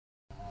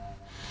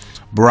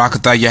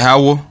Barakatah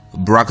Yahweh,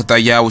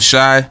 Barakatah Yahweh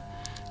Shai,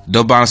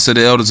 double honors to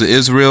the elders of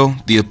Israel,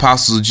 the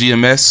apostles of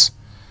GMS,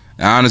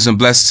 and honors and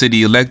blessings to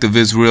the elect of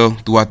Israel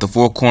throughout the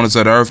four corners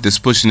of the earth that's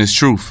pushing this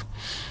truth.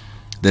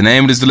 The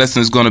name of this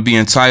lesson is going to be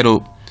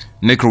entitled,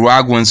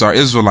 Nicaraguans are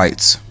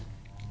Israelites.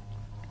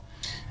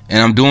 And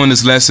I'm doing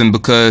this lesson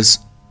because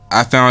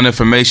I found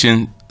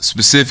information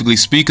specifically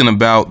speaking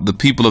about the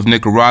people of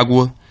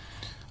Nicaragua.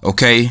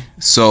 Okay,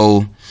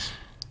 so,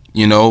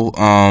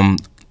 I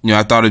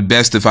thought it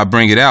best if I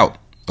bring it out.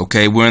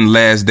 Okay, we're in the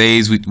last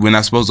days. We're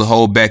not supposed to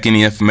hold back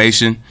any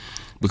information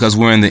because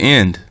we're in the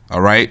end.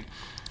 All right.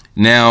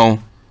 Now,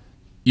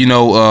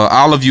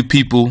 all of you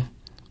people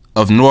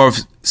of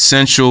North,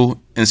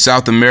 Central, and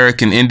South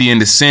American Indian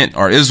descent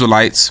are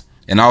Israelites,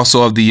 and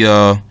also of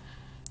the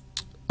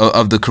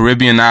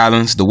Caribbean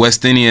islands, the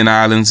West Indian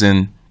islands,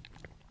 and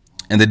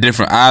the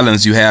different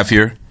islands you have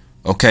here.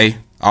 Okay,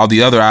 all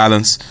the other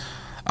islands.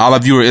 All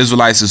of you are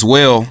Israelites as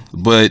well,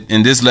 but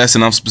in this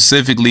lesson, I'm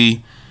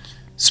specifically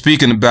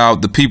speaking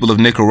about the people of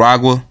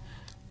Nicaragua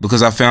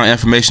because I found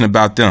information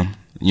about them,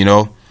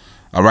 All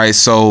right,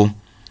 so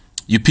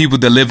you people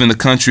that live in the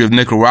country of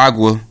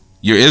Nicaragua,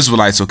 you're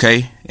Israelites,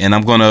 okay? And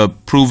I'm going to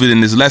prove it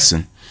in this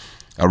lesson,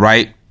 all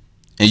right?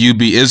 And you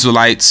be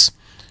Israelites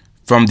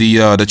from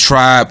the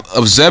tribe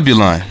of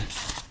Zebulun,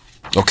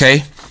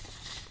 okay?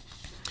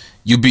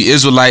 You be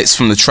Israelites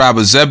from the tribe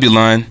of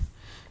Zebulun,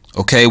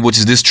 okay, which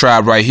is this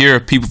tribe right here,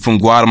 people from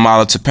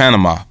Guatemala to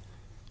Panama,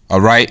 all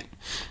right?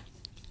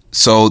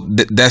 So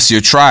that's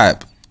your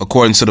tribe,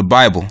 according to the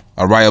Bible,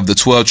 all right, of the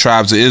 12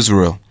 tribes of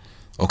Israel,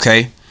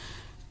 okay?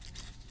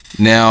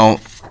 Now,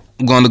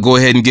 I'm going to go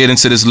ahead and get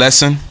into this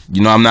lesson.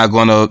 I'm not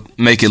going to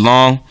make it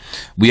long.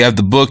 We have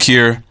the book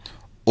here,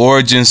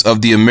 Origins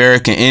of the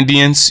American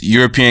Indians,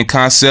 European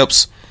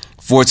Concepts,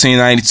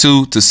 1492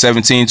 to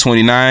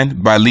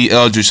 1729 by Lee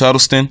Eldridge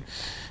Huddleston.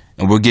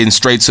 And we're getting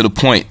straight to the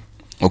point,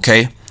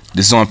 okay?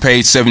 This is on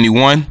page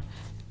 71.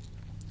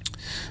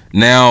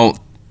 Now,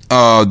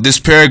 this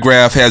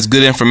paragraph has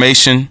good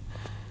information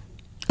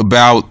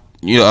about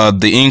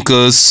the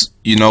Incas,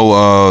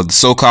 the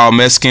so-called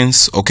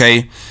Mexicans,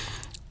 okay?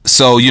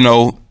 So,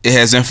 it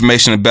has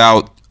information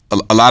about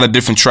a lot of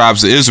different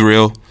tribes of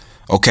Israel,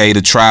 okay?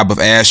 The tribe of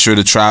Asher,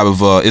 the tribe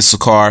of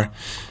Issachar,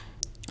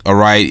 all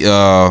right?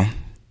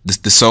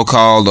 The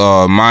so-called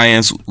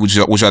Mayans, which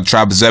are the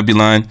tribe of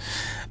Zebulun,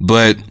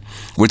 but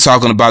we're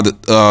talking about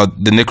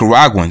the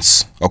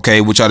Nicaraguans, okay,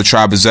 which are the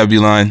tribe of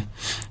Zebulun.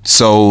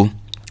 So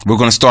we're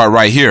going to start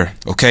right here,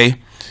 okay?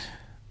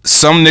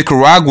 Some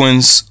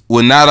Nicaraguans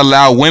would not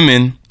allow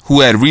women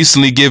who had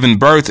recently given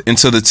birth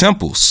into the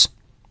temples.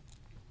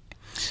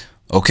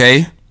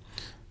 Okay,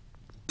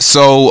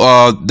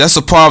 so that's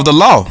a part of the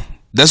law.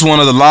 That's one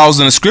of the laws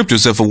in the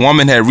scriptures. If a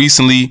woman had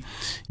recently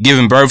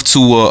given birth to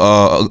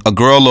a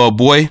girl or a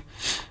boy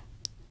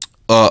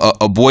or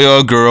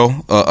a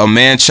girl, a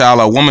man child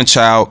or a woman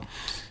child,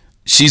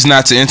 she's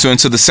not to enter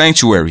into the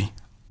sanctuary,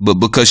 but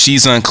because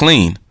she's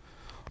unclean.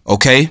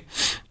 Okay,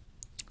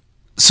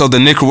 so the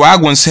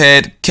Nicaraguans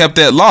had kept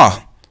that law,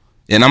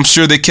 and I'm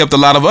sure they kept a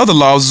lot of other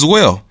laws as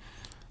well.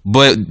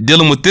 But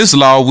dealing with this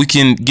law, we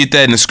can get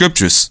that in the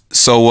scriptures.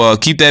 So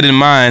keep that in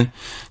mind.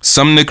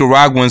 Some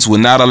Nicaraguans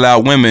would not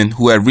allow women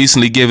who had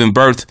recently given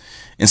birth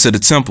into the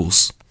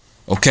temples.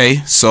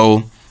 Okay,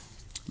 so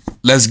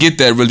let's get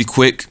that really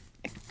quick.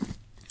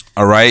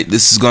 All right,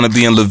 this is going to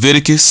be in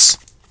Leviticus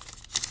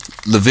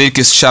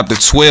chapter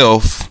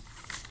 12.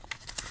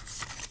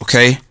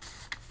 Okay,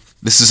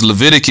 this is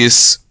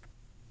Leviticus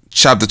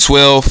chapter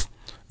 12,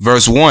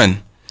 verse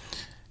 1.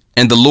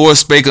 And the Lord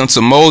spake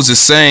unto Moses,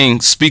 saying,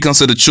 Speak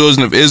unto the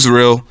children of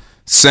Israel,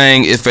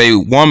 saying, If a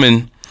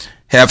woman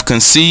have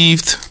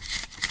conceived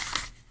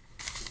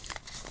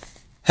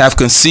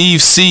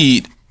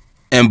seed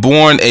and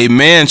born a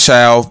man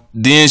child,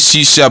 then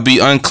she shall be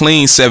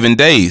unclean 7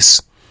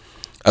 days,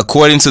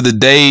 according to the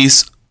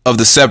days of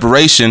the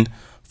separation.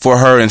 For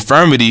her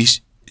infirmity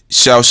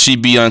shall she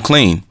be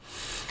unclean.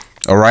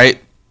 All right.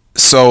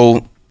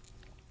 So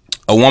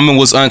a woman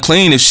was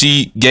unclean if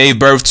she gave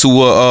birth to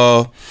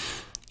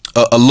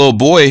a little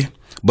boy,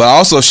 but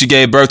also if she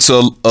gave birth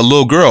to a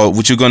little girl,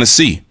 which you're going to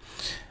see.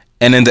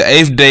 And in the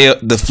 8th day,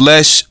 the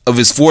flesh of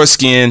his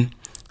foreskin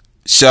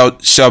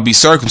shall be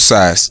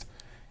circumcised,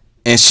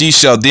 and she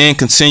shall then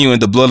continue in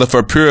the blood of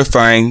her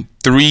purifying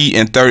 3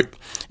 and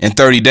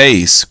 30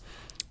 days,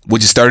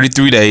 which is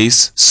 33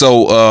 days.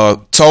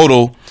 So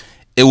total,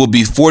 it will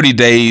be 40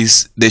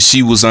 days that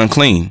she was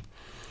unclean.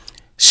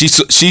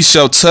 She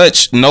shall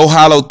touch no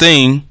hollow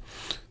thing,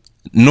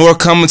 nor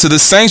come into the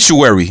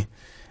sanctuary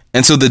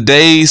until the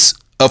days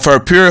of her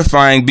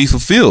purifying be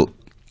fulfilled.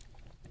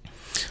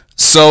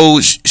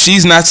 So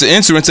she's not to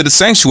enter into the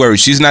sanctuary.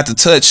 She's not to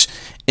touch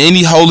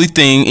any holy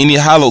thing, any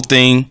hallowed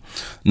thing,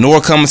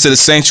 nor come into the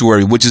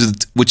sanctuary, which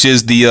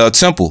is the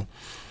temple,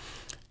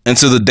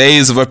 until the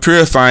days of her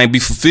purifying be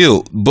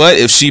fulfilled. But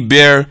if she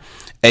bear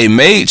a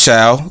maid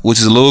child, which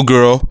is a little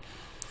girl,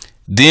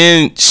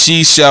 then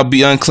she shall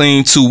be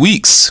unclean 2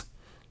 weeks.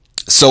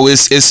 So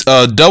it's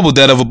double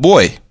that of a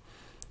boy.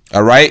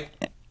 All right.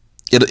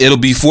 it'll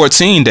be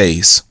 14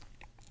 days.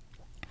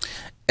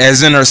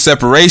 As in her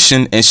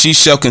separation, and she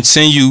shall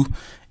continue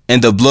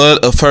in the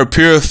blood of her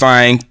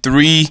purifying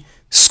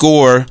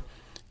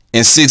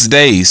 66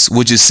 days,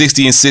 which is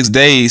 60 and 6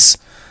 days,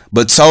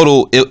 but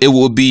total it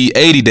will be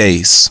 80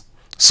 days.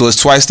 So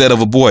it's twice that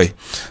of a boy.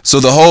 So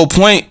the whole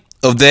point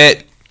of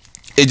that,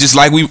 it just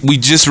like we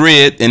just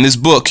read in this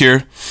book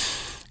here,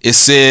 it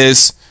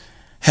says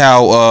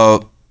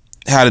how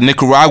the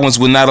Nicaraguans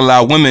would not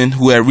allow women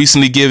who had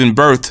recently given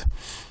birth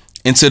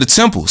into the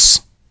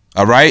temples.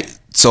 All right.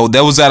 So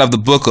that was out of the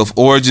book of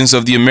Origins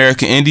of the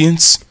American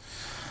Indians.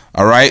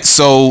 All right.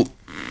 So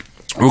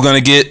we're going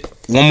to get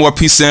one more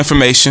piece of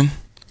information.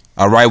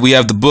 All right. We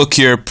have the book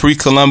here,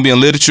 Pre-Columbian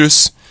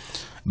Literatures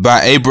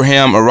by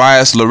Abraham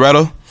Arias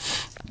Loreto.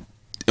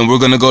 And we're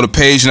going to go to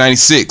page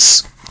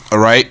 96. All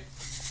right.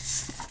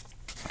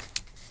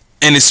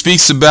 And it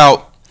speaks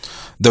about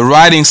the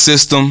writing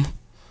system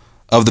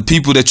of the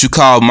people that you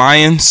call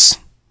Mayans.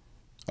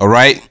 All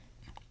right.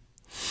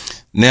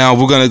 Now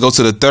we're going to go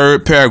to the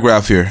third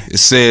paragraph here. It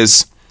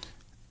says,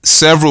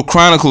 several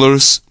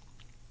chroniclers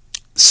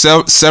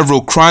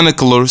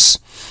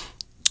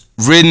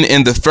written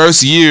in the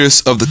first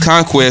years of the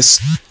conquest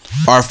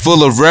are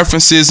full of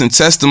references and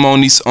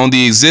testimonies on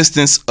the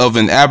existence of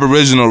an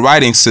aboriginal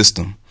writing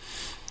system.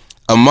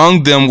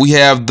 Among them, we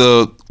have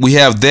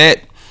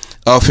that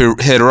of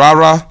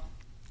Herrera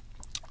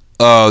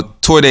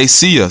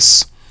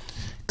Tordesillas,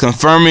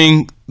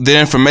 confirming their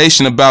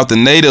information about the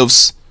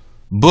natives'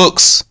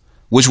 books,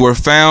 which were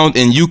found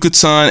in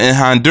Yucatan and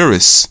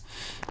Honduras.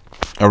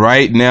 All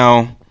right.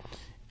 Now,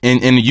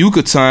 in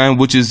Yucatan,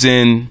 which is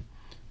in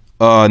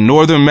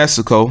northern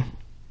Mexico,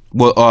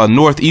 well,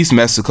 northeast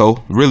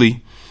Mexico,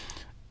 really,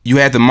 you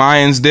had the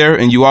Mayans there,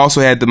 and you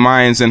also had the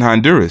Mayans in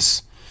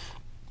Honduras.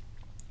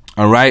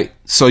 All right.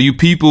 So you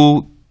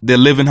people that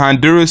live in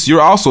Honduras,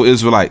 you're also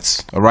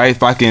Israelites. All right.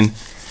 If I can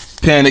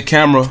pan the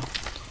camera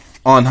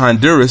on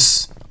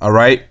Honduras, all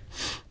right,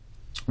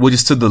 which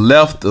is to the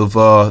left of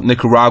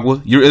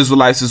Nicaragua, you're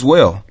Israelites as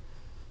well.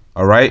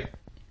 All right.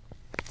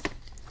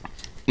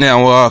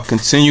 Now,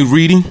 continue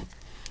reading.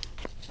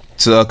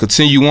 To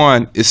continue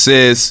on, it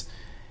says,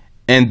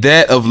 and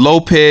that of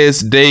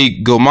Lopez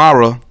de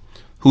Gomara,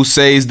 who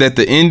says that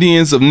the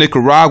Indians of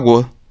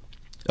Nicaragua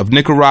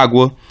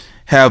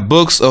have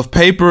books of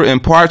paper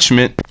and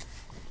parchment,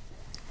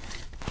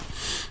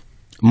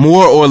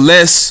 more or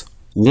less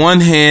 1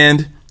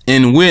 hand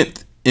in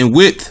width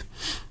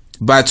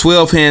by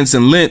 12 hands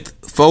in length,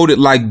 folded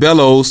like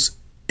bellows,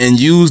 and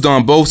used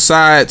on both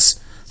sides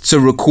to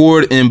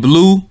record in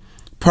blue,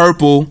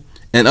 purple,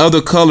 and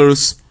other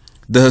colors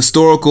the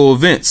historical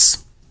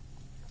events.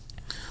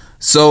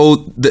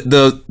 So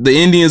the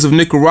Indians of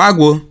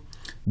Nicaragua,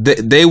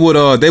 they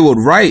would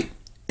write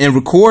and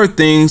record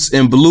things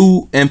in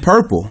blue and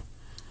purple.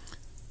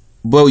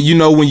 But you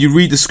know, when you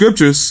read the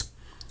scriptures,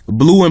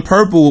 blue and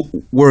purple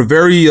were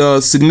very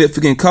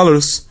significant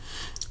colors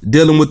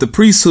dealing with the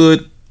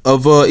priesthood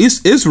of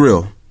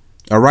Israel.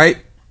 All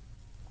right.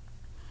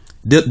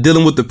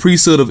 Dealing with the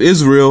priesthood of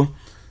Israel,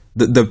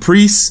 the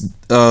priests,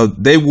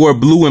 they wore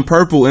blue and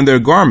purple in their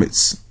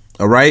garments.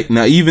 All right.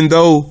 Now, even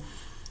though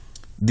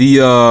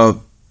the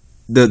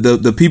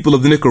people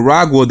of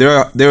Nicaragua,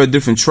 they're a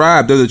different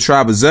tribe. They're the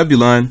tribe of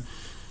Zebulun.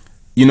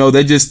 You know,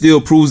 that just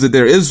still proves that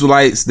they're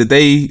Israelites, that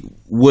they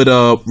would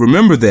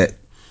remember that.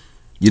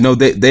 You know,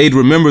 they'd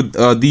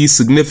remember these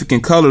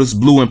significant colors,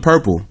 blue and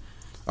purple.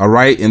 All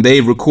right. And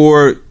they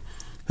record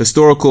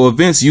historical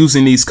events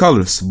using these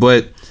colors.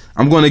 But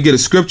I'm going to get a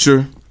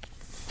scripture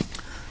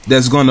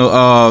that's going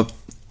to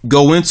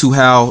go into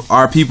how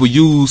our people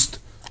used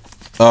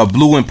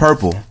blue and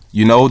purple,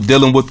 you know,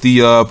 dealing with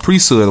the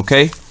priesthood.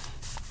 OK.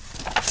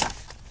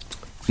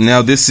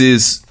 Now, this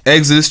is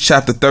Exodus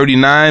chapter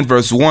 39,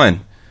 verse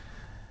 1.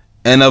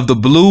 And of the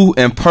blue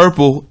and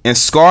purple and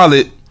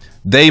scarlet,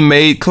 they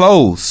made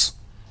clothes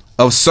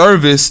of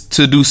service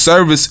to do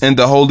service in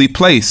the holy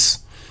place,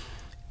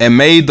 and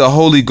made the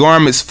holy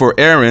garments for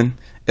Aaron,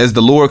 as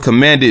the Lord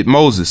commanded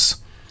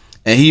Moses.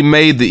 And he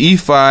made the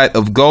ephod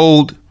of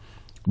gold,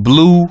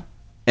 blue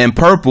and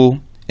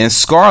purple and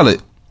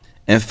scarlet,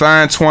 and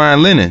fine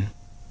twined linen.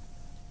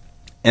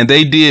 And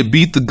they did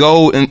beat the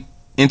gold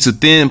into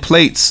thin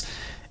plates,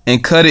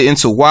 and cut it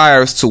into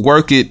wires to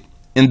work it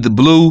in the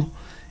blue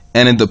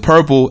and in the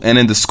purple and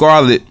in the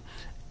scarlet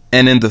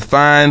and in the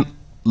fine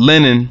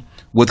linen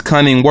with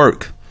cunning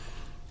work.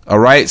 All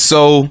right.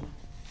 So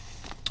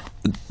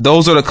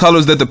those are the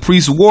colors that the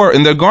priests wore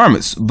in their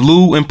garments,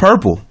 blue and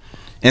purple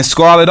and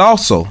scarlet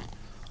also.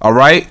 All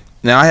right.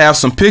 Now I have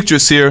some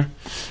pictures here.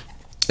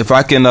 If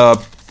I can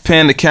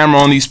pan the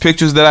camera on these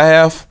pictures that I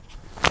have,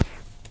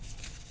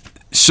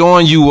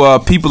 showing you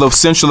people of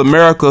Central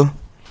America,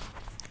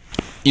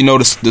 you know,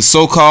 the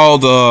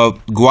so-called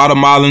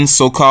Guatemalans,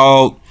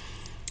 so-called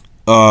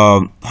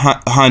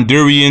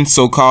Hondurians,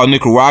 so-called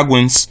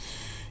Nicaraguans.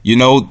 You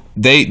know,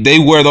 they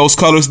wear those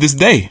colors this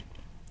day.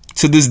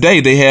 To this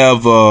day, they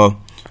have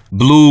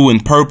blue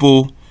and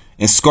purple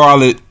and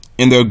scarlet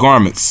in their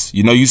garments.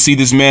 You know, you see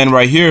this man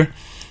right here.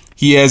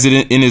 He has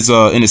it in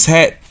his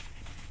hat.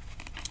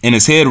 and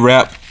his head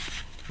wrap.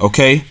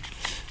 Okay.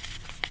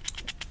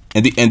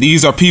 And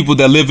these are people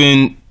that live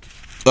in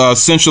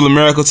Central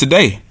America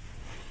today.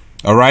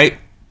 All right.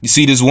 You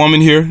see this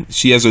woman here?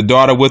 She has her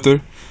daughter with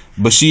her,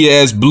 but she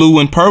has blue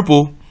and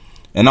purple,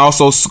 and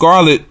also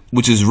scarlet,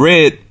 which is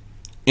red,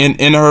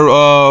 in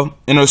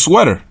her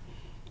sweater.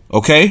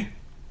 Okay.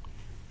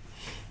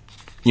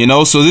 You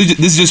know, so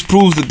this just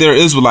proves that they're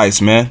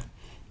Israelites, man.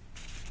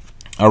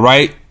 All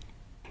right.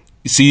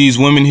 You see these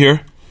women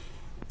here?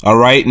 All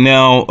right.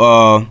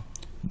 Now,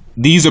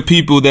 these are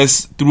people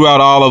that's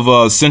throughout all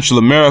of Central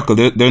America.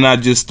 They're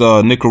not just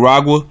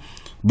Nicaragua,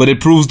 but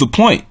it proves the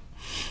point.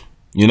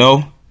 You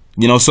know,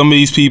 some of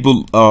these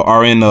people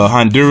are in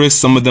Honduras.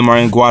 Some of them are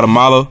in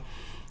Guatemala.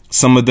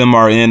 Some of them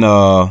are in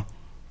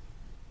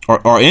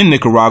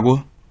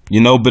Nicaragua. You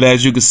know, but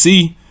as you can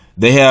see,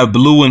 they have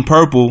blue and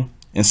purple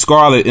and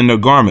scarlet in their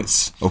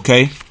garments.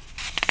 Okay,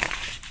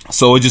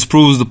 so it just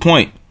proves the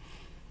point.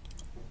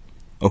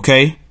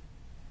 Okay,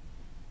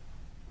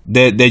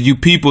 that you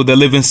people that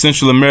live in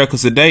Central America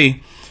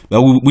today,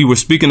 we were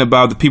speaking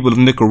about the people of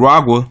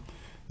Nicaragua,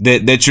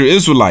 that you're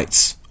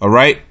Israelites. All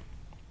right.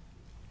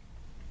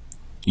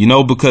 You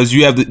know, because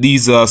you have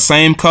these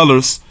same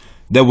colors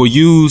that were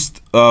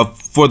used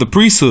for the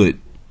priesthood.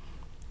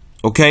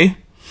 Okay.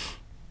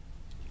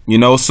 You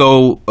know,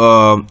 so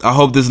I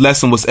hope this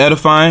lesson was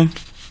edifying,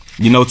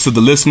 you know, to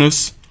the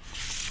listeners.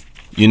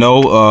 You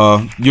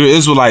know, you're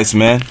Israelites,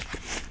 man.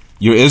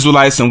 You're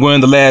Israelites, and we're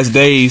in the last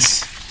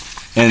days.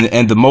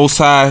 And the Most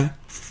High,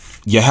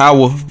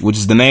 Yahweh, which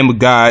is the name of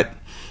God,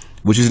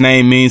 which his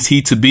name means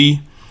he to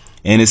be,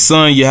 and his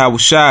son, Yahweh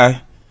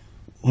Shai,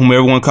 whom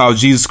everyone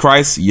calls Jesus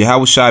Christ.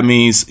 Yahweh Shai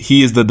means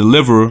he is the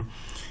deliverer.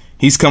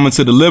 He's coming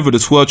to deliver the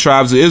 12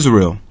 tribes of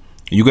Israel.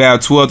 You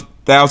got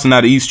 12,000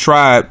 out of each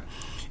tribe,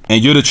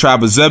 and you're the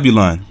tribe of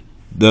Zebulun.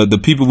 The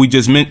people we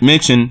just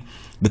mentioned,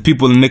 the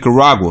people in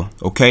Nicaragua.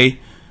 Okay,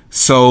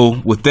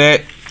 so with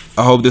that,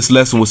 I hope this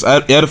lesson was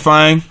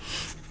edifying.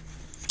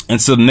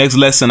 Until the next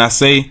lesson, I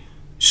say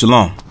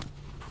shalom.